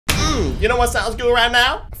You know what sounds good right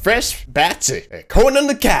now? A fresh batch of corn on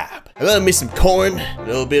the cob. I love me some corn, a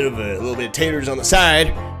little bit of taters on the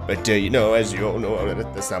side. But you know, as you all know,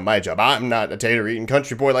 that's not my job. I'm not a tater-eating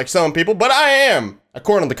country boy like some people, but I am a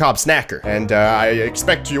corn on the cob snacker. And I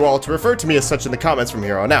expect you all to refer to me as such in the comments from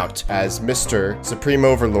here on out, as Mr. Supreme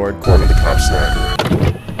Overlord Corn on the Cob Snacker.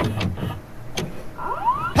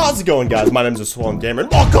 How's it going, guys? My name is TheSwollenGamer,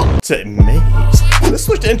 and welcome to Maize. This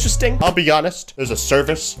looked interesting, I'll be honest. There's a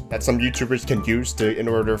service that some YouTubers can use in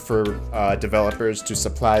order for developers to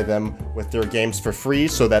supply them with their games for free,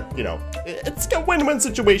 so that, you know, it's a win-win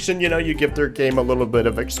situation. You know, you give their game a little bit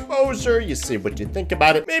of exposure, you see what you think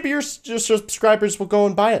about it. Maybe your subscribers will go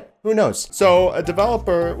and buy it. Who knows? So a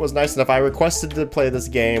developer was nice enough. I requested to play this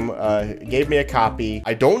game, gave me a copy.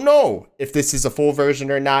 I don't know if this is a full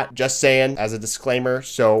version or not, just saying as a disclaimer.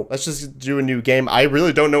 So let's just do a new game. I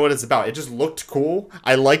really don't know what it's about. It just looked cool.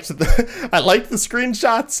 I liked the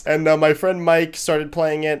screenshots, and my friend Mike started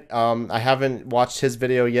playing it. I haven't watched his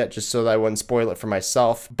video yet, just so that I wouldn't spoil it for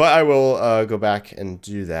myself, but I will go back and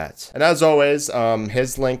do that. And as always,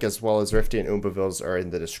 his link as well as Rifty and Oombaville's are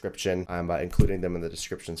in the description. I'm including them in the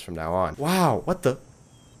descriptions from now on. Wow, what the?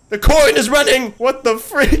 The coin is running! What the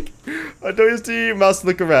freak? I don't use the mouse to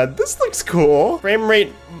look around. This looks cool. Frame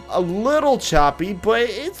rate a little choppy, but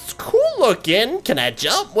it's cool looking. Can I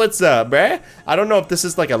jump? What's up, bruh? I don't know if this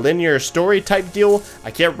is like a linear story type deal.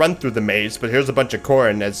 I can't run through the maze, but here's a bunch of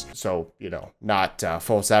corn so, you know, not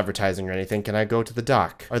false advertising or anything. Can I go to the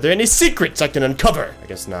dock? Are there any secrets I can uncover? I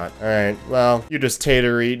guess not. All right, well, you just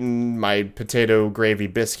tater eating my potato gravy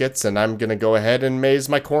biscuits, and I'm gonna go ahead and maze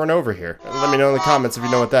my corn over here. Let me know in the comments if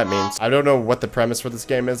you know what that means. I don't know what the premise for this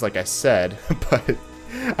game is, like I said, but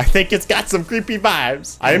I think it's got some creepy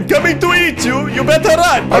vibes. I am coming to eat you! You better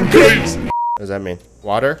run! I'm crazy! What does that mean?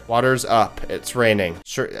 Water? Water's up. It's raining.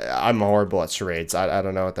 Sure, I'm horrible at charades. I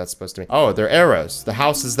don't know what that's supposed to mean. Oh, they're arrows. The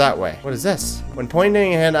house is that way. What is this? When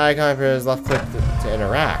pointing a hand icon for his left click to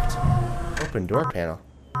interact. Open door panel.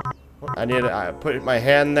 I need to put my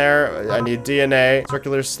hand there. I need DNA,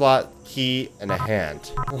 circular slot, key, and a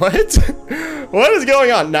hand. What? What is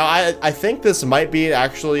going on? Now, I think this might be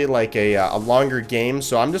actually like a longer game,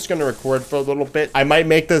 so I'm just gonna record for a little bit. I might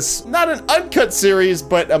make this not an uncut series,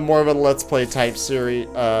 but a more of a let's play type series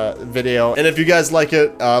video. And if you guys like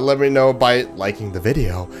it, let me know by liking the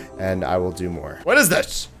video, and I will do more. What is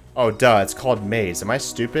this? Oh, duh, it's called Maize. Am I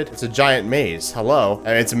stupid? It's a giant maze. Hello. I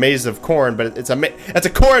mean, it's a maze of corn, but it's a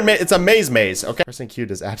corn maze. It's a maze, okay? Pressing Q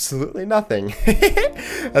does absolutely nothing.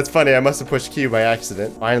 That's funny. I must have pushed Q by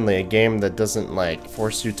accident. Finally, a game that doesn't, like,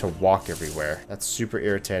 force you to walk everywhere. That's super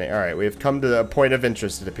irritating. All right, we've come to a point of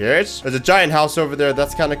interest, it appears. There's a giant house over there.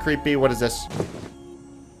 That's kind of creepy. What is this?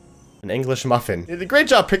 An English muffin. You did a great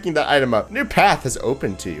job picking that item up. New path has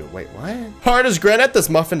opened to you. Wait, what? Hard as granite, this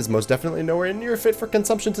muffin is most definitely nowhere near fit for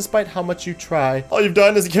consumption despite how much you try. All you've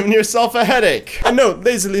done is given yourself a headache. A note,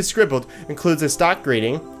 lazily scribbled, includes a stock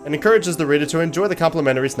greeting and encourages the reader to enjoy the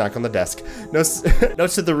complimentary snack on the desk. Notes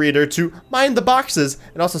to the reader to mind the boxes,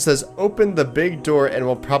 and also says, open the big door and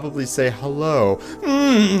will probably say hello.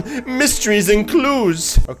 Mysteries and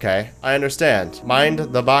clues. Okay, I understand. Mind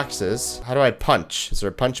the boxes. How do I punch? Is there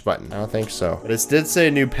a punch button? I don't think so. But it did say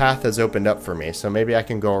a new path has opened up for me, so maybe I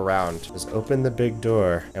can go around. Just open the big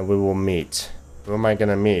door and we will meet. Who am I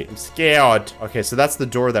gonna meet? I'm scared. Okay, so that's the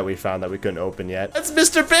door that we found that we couldn't open yet. That's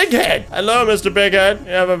Mr. Bighead. Hello, Mr. Bighead.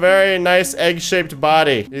 You have a very nice egg-shaped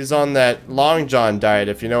body. He's on that Long John diet,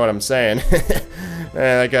 if you know what I'm saying.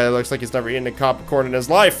 That guy looks like he's never eaten a cob of corn in his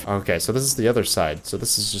life. Okay, so this is the other side. So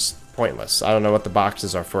this is just pointless. I don't know what the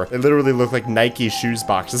boxes are for. They literally look like Nike shoes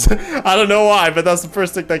boxes. I don't know why, but that's the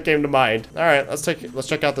first thing that came to mind. All right, let's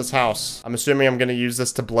check out this house. I'm assuming I'm gonna use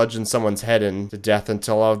this to bludgeon someone's head to death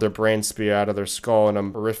until all of their brains spew out of their skull in a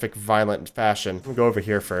horrific, violent fashion. I'm gonna go over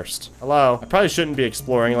here first. Hello. I probably shouldn't be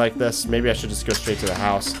exploring like this. Maybe I should just go straight to the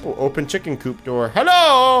house. Oh, open chicken coop door.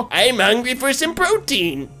 Hello. I'm hungry for some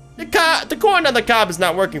protein. The corn on the cob is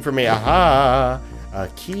not working for me. Aha. A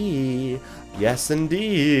key. Yes,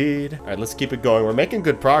 indeed. All right, let's keep it going. We're making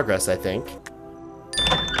good progress, I think.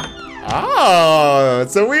 Oh,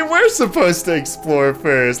 so we were supposed to explore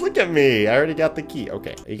first. Look at me. I already got the key.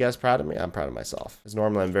 Okay. Are you guys proud of me? I'm proud of myself. Because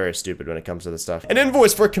normally I'm very stupid when it comes to this stuff. An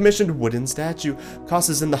invoice for a commissioned wooden statue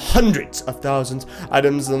costs in the hundreds of thousands.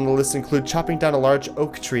 Items on the list include chopping down a large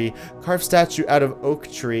oak tree, carved statue out of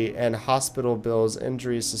oak tree, and hospital bills,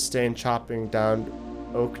 injuries sustained chopping down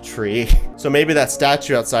oak tree. So maybe that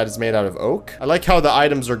statue outside is made out of oak? I like how the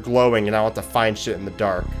items are glowing and I want to find shit in the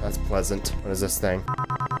dark. That's pleasant. What is this thing?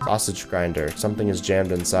 Sausage grinder. Something is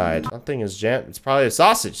jammed inside. Something is jammed. It's probably a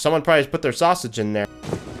sausage. Someone probably put their sausage in there.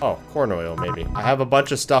 Oh, corn oil, maybe. I have a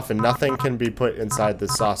bunch of stuff and nothing can be put inside the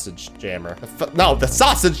sausage jammer. No, the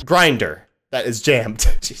sausage grinder that is jammed.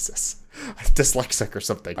 Jesus. I'm dyslexic or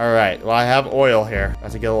something. All right, well, I have oil here. I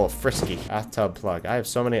have to get a little frisky. Bathtub plug. I have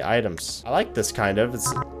so many items. I like this kind of.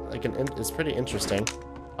 It's like it's pretty interesting.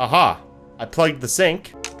 Aha! I plugged the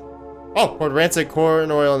sink. Oh, poured rancid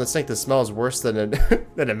corn oil in the sink. The smell is worse than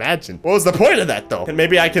than imagined. What was the point of that, though? And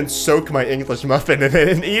maybe I can soak my English muffin in it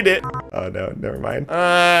and eat it. Oh, no, never mind.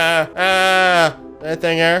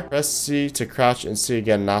 Anything here? Press C to crouch and C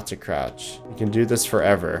again not to crouch. You can do this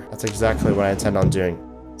forever. That's exactly what I intend on doing.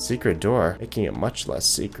 Secret door, making it much less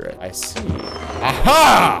secret. I see.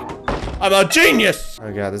 Aha! I'm a genius!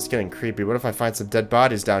 Oh god, this is getting creepy. What if I find some dead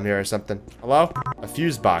bodies down here or something? Hello? A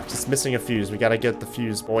fuse box. It's missing a fuse. We gotta get the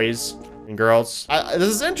fuse, boys and girls. This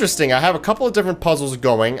is interesting. I have a couple of different puzzles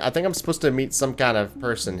going. I think I'm supposed to meet some kind of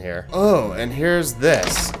person here. Oh, and here's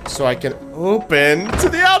this. So I can open to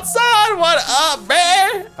the outside. What up,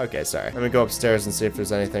 man? Okay, sorry. Let me go upstairs and see if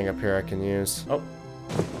there's anything up here I can use. Oh.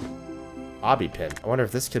 Bobby pin. I wonder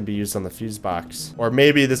if this can be used on the fuse box. Or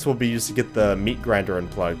maybe this will be used to get the meat grinder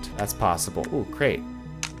unplugged. That's possible. Ooh, crate.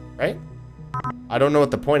 Right? I don't know what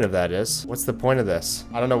the point of that is. What's the point of this?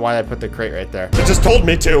 I don't know why I put the crate right there. It just told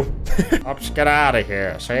me to. Let's get out of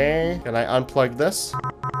here, see? Can I unplug this?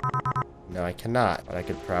 No, I cannot. But I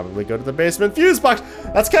could probably go to the basement fuse box.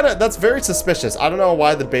 That's very suspicious. I don't know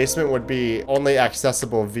why the basement would be only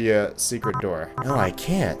accessible via secret door. No, I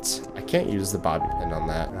can't. I can't use the bobby pin on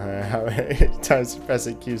that. How many times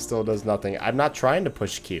pressing Q still does nothing? I'm not trying to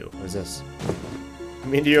push Q. What is this?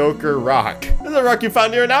 Mediocre rock. This is a rock you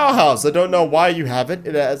found near an owl house. I don't know why you have it.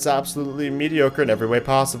 It's absolutely mediocre in every way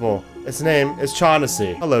possible. Its name is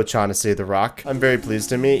Shaughnessy. Hello, Shaughnessy the rock. I'm very pleased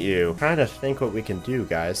to meet you. Trying to think what we can do,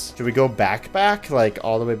 guys. Should we go back? Like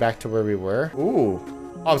all the way back to where we were? Ooh.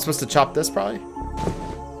 Oh, I'm supposed to chop this probably?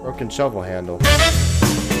 Broken shovel handle.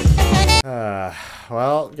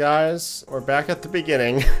 Well, guys, we're back at the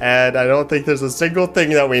beginning, and I don't think there's a single thing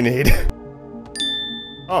that we need.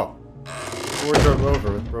 Oh. Wardrobe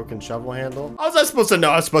over with broken shovel handle. How was I supposed to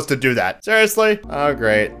know I was supposed to do that? Seriously? Oh,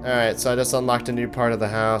 great. All right, so I just unlocked a new part of the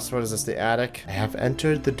house. What is this, the attic? I have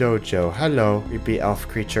entered the dojo. Hello, creepy elf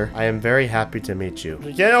creature. I am very happy to meet you.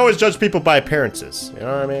 You can't always judge people by appearances. You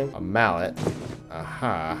know what I mean? A mallet.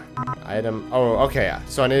 Aha. Item. Oh, okay.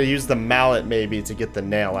 So I need to use the mallet maybe to get the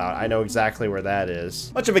nail out. I know exactly where that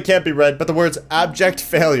is. Much of it can't be read, but the words abject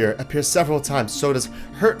failure appear several times. So does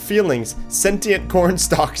hurt feelings, sentient corn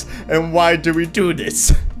stalks, and why do we do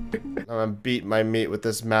this? I'm gonna beat my meat with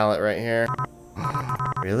this mallet right here.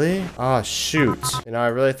 Really? Oh, shoot. You know, I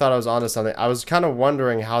really thought I was onto something. I was kind of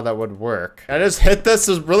wondering how that would work. Can I just hit this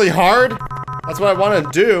really hard? That's what I want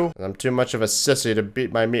to do. I'm too much of a sissy to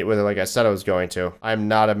beat my meat with it like I said I was going to. I'm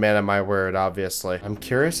not a man of my word, obviously. I'm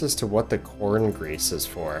curious as to what the corn grease is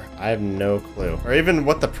for. I have no clue. Or even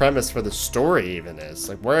what the premise for the story even is.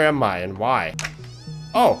 Like, where am I and why?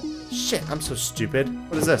 Oh. Shit, I'm so stupid.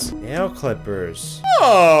 What is this? Nail clippers.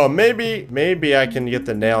 Oh, maybe I can get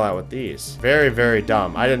the nail out with these. Very, very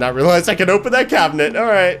dumb. I did not realize I could open that cabinet. All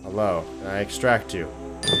right. Hello, can I extract you?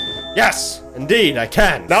 Yes, indeed, I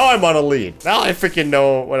can. Now I'm on a lead. Now I freaking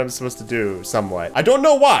know what I'm supposed to do somewhat. I don't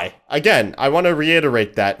know why. Again, I want to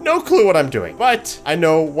reiterate that. No clue what I'm doing, but I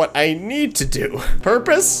know what I need to do.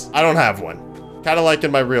 Purpose? I don't have one. Kind of like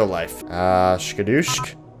in my real life.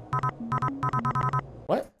 Shkadooshk.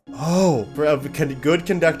 What? Oh, for a good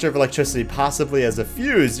conductor of electricity, possibly as a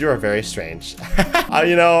fuse, you are very strange.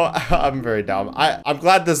 You know, I'm very dumb. I'm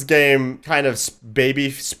glad this game kind of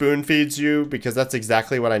baby spoon feeds you, because that's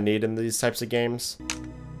exactly what I need in these types of games.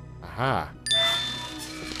 Aha.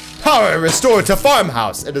 Power restored to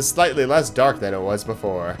farmhouse. It is slightly less dark than it was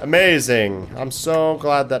before. Amazing. I'm so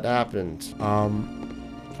glad that happened.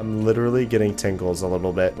 I'm literally getting tingles a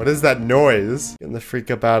little bit. What is that noise? Getting the freak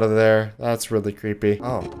up out of there. That's really creepy.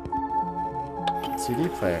 Oh. CD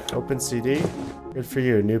player. Open CD. Good for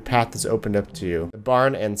you. New path is opened up to you. The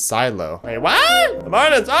barn and silo. Wait, what? The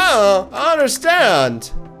barn and silo? I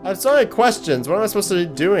understand. I have so many questions. What am I supposed to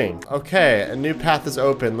be doing? Okay, a new path is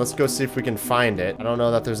open. Let's go see if we can find it. I don't know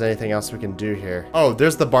that there's anything else we can do here. Oh,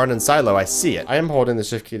 there's the barn and silo. I see it. I am holding the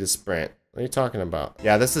shift key to sprint. What are you talking about?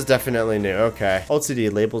 Yeah, this is definitely new. Okay. Old CD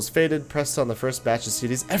labels faded, pressed on the first batch of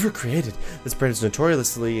CDs ever created. This print is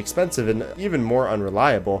notoriously expensive and even more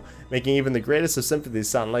unreliable, making even the greatest of symphonies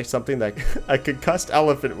sound like something that a concussed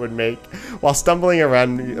elephant would make while stumbling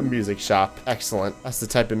around a music shop. Excellent. That's the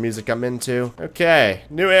type of music I'm into. Okay.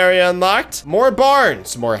 New area unlocked. More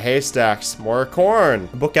barns, more haystacks, more corn.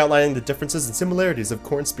 A book outlining the differences and similarities of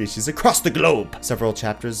corn species across the globe. Several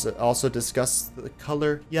chapters also discuss the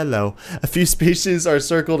color yellow, A few species are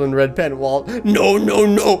circled in red pen, while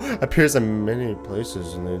no appears in many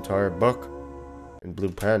places in the entire book. In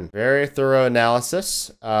blue pen. Very thorough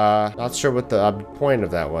analysis. Not sure what the point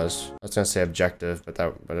of that was. I was gonna say objective, but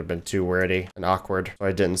that would have been too wordy and awkward. So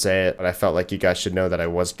I didn't say it, but I felt like you guys should know that I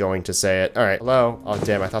was going to say it. All right, hello. Oh,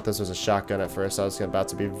 damn, I thought this was a shotgun at first. I was about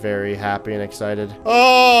to be very happy and excited.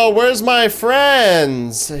 Oh, where's my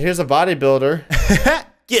friends? Here's a bodybuilder.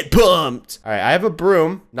 Get pumped. All right, I have a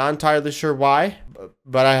broom. Not entirely sure why,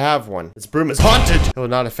 but I have one. This broom is haunted. It will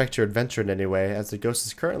not affect your adventure in any way, as the ghost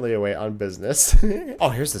is currently away on business. Oh,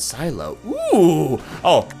 here's the silo. Ooh.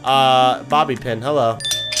 Oh, bobby pin. Hello.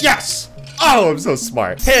 Yes. Oh, I'm so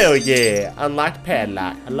smart. Hell yeah. Unlocked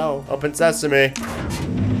padlock. Hello. Open sesame.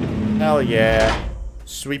 Hell yeah.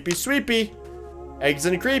 Sweepy, sweepy. Eggs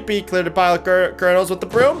and creepy. Cleared a pile of kernels with the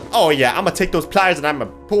broom. Oh yeah, I'm gonna take those pliers and I'm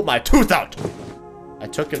gonna pull my tooth out. I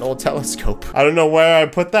took an old telescope. I don't know where I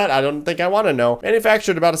put that. I don't think I want to know.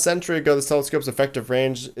 Manufactured about a century ago, this telescope's effective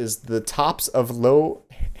range is the tops of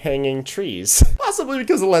low-hanging trees. Possibly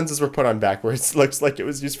because the lenses were put on backwards. Looks like it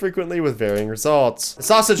was used frequently with varying results. The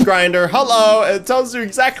sausage grinder. Hello. It tells you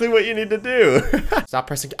exactly what you need to do. Stop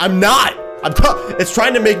pressing. I'm not. It's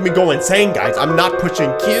trying to make me go insane, guys. I'm not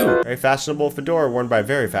pushing Q. Very fashionable fedora worn by a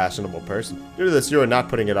very fashionable person. Due to this, you are not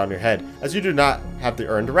putting it on your head, as you do not have the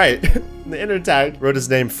earned right. The inner tag wrote his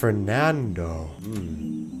name Fernando.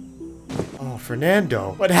 Oh,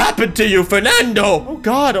 Fernando. What happened to you, Fernando? Oh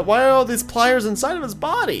God, why are all these pliers inside of his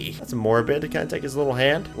body? That's morbid. Can I take his little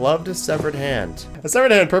hand? Gloved severed hand. A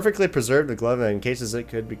severed hand perfectly preserved. The glove in cases it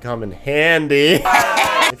could become in handy.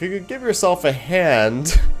 If you could give yourself a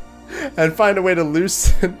hand and find a way to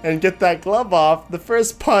loosen and get that glove off, the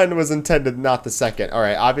first pun was intended, not the second. All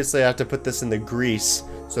right, obviously I have to put this in the grease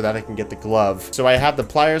so that I can get the glove. So I have the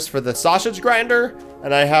pliers for the sausage grinder,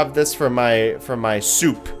 and I have this for my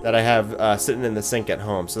soup that I have sitting in the sink at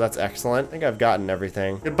home. So that's excellent. I think I've gotten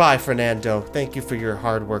everything. Goodbye, Fernando. Thank you for your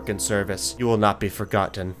hard work and service. You will not be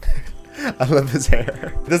forgotten. I love his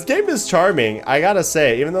hair. This game is charming, I gotta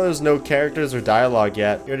say. Even though there's no characters or dialogue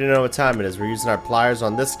yet, you already know what time it is. We're using our pliers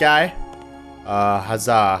on this guy.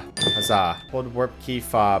 Huzzah. Huzzah. Pulled warp key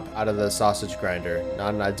fob out of the sausage grinder.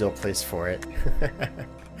 Not an ideal place for it.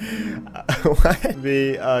 Would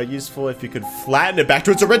be useful if you could flatten it back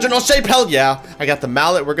to its original shape. Hell yeah. I got the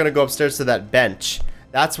mallet. We're gonna go upstairs to that bench.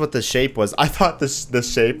 That's what the shape was. I thought the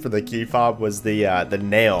shape for the key fob was the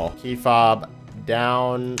nail. Key fob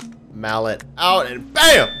down, mallet out, and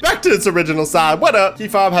bam! Back to its original side. What up? Key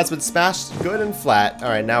fob has been smashed good and flat. All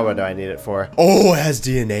right, now what do I need it for? Oh, it has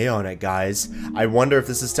DNA on it, guys. I wonder if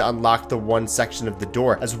this is to unlock the one section of the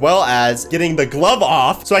door, as well as getting the glove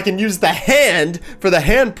off so I can use the hand for the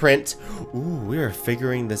handprint. Ooh, we are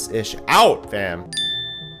figuring this ish out, fam.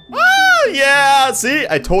 Oh, yeah, see?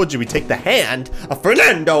 I told you we take the hand of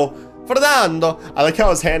Fernando. I like how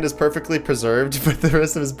his hand is perfectly preserved, but the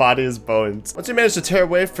rest of his body is bones. Once you manage to tear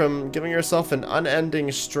away from giving yourself an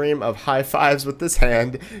unending stream of high fives with this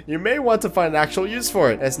hand, you may want to find an actual use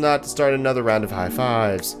for it. It's not to start another round of high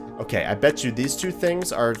fives. Okay, I bet you these two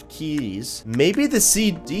things are keys. Maybe the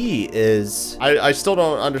CD is... I still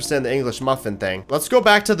don't understand the English muffin thing. Let's go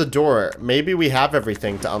back to the door. Maybe we have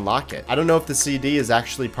everything to unlock it. I don't know if the CD is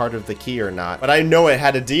actually part of the key or not, but I know it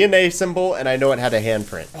had a DNA symbol and I know it had a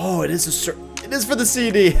handprint. Oh, it is for the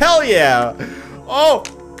CD. Hell yeah. Oh,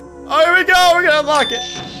 here we go. We're gonna unlock it.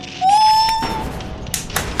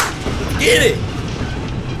 Get it.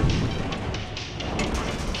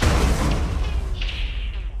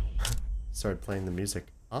 Started playing the music.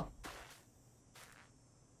 Huh?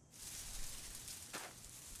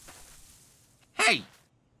 Hey!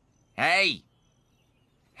 Hey!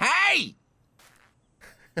 Hey!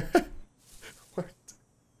 What?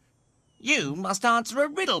 You must answer a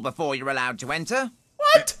riddle before you're allowed to enter.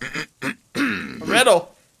 What? A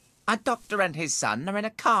riddle? A doctor and his son are in a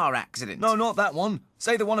car accident. No, not that one.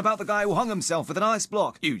 Say the one about the guy who hung himself with an ice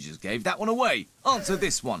block. You just gave that one away. Answer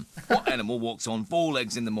this one. What animal walks on 4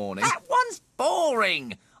 legs in the morning? That one's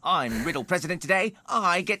boring. I'm riddle president today.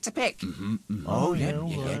 I get to pick. Oh, yeah,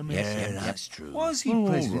 that's true. Why is he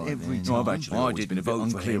president every time? I've actually been a bit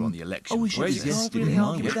unclear on the election. Oh, we should just really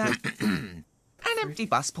argue with that. An empty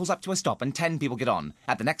bus pulls up to a stop and 10 people get on.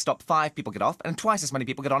 At the next stop, 5 people get off, and twice as many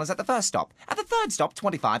people get on as at the first stop. At the third stop,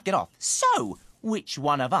 25 get off. So, which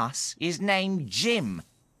one of us is named Jim?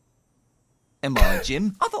 Am I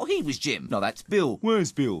Jim? I thought he was Jim. No, that's Bill.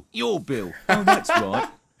 Where's Bill? You're Bill. Oh, that's right.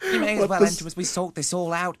 You may as well enter as we sort this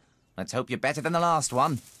all out. Let's hope you're better than the last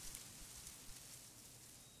one.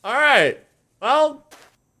 All right. Well,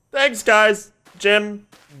 thanks, guys. Jim,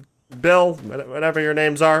 Bill, whatever your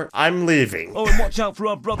names are, I'm leaving. Oh, and watch out for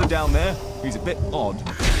our brother down there. He's a bit odd.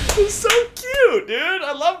 It's so cute, dude.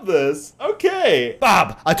 I love this. Okay.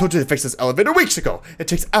 Bob, I told you to fix this elevator weeks ago. It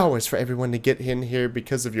takes hours for everyone to get in here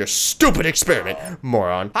because of your stupid experiment,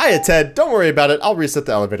 moron. Hiya, Ted. Don't worry about it. I'll reset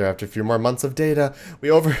the elevator after a few more months of data. We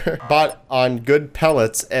overbought on good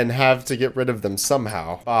pellets and have to get rid of them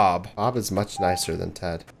somehow. Bob is much nicer than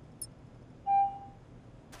Ted.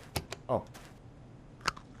 Oh.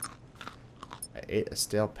 I ate a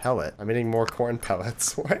stale pellet. I'm eating more corn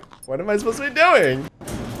pellets. What am I supposed to be doing?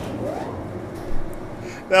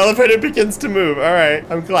 The elevator begins to move. All right,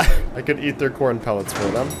 I'm glad I could eat their corn pellets for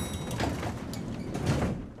them.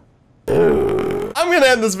 I'm gonna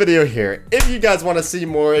end this video here. If you guys want to see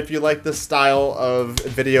more, if you like this style of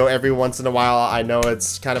video every once in a while, I know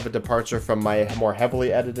it's kind of a departure from my more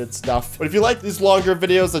heavily edited stuff. But if you like these longer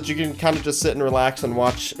videos that you can kind of just sit and relax and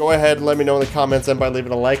watch, go ahead and let me know in the comments, and by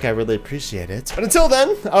leaving a like, I really appreciate it. But until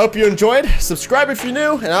then, I hope you enjoyed. Subscribe if you're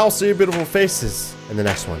new, and I'll see your beautiful faces in the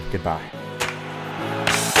next one. Goodbye.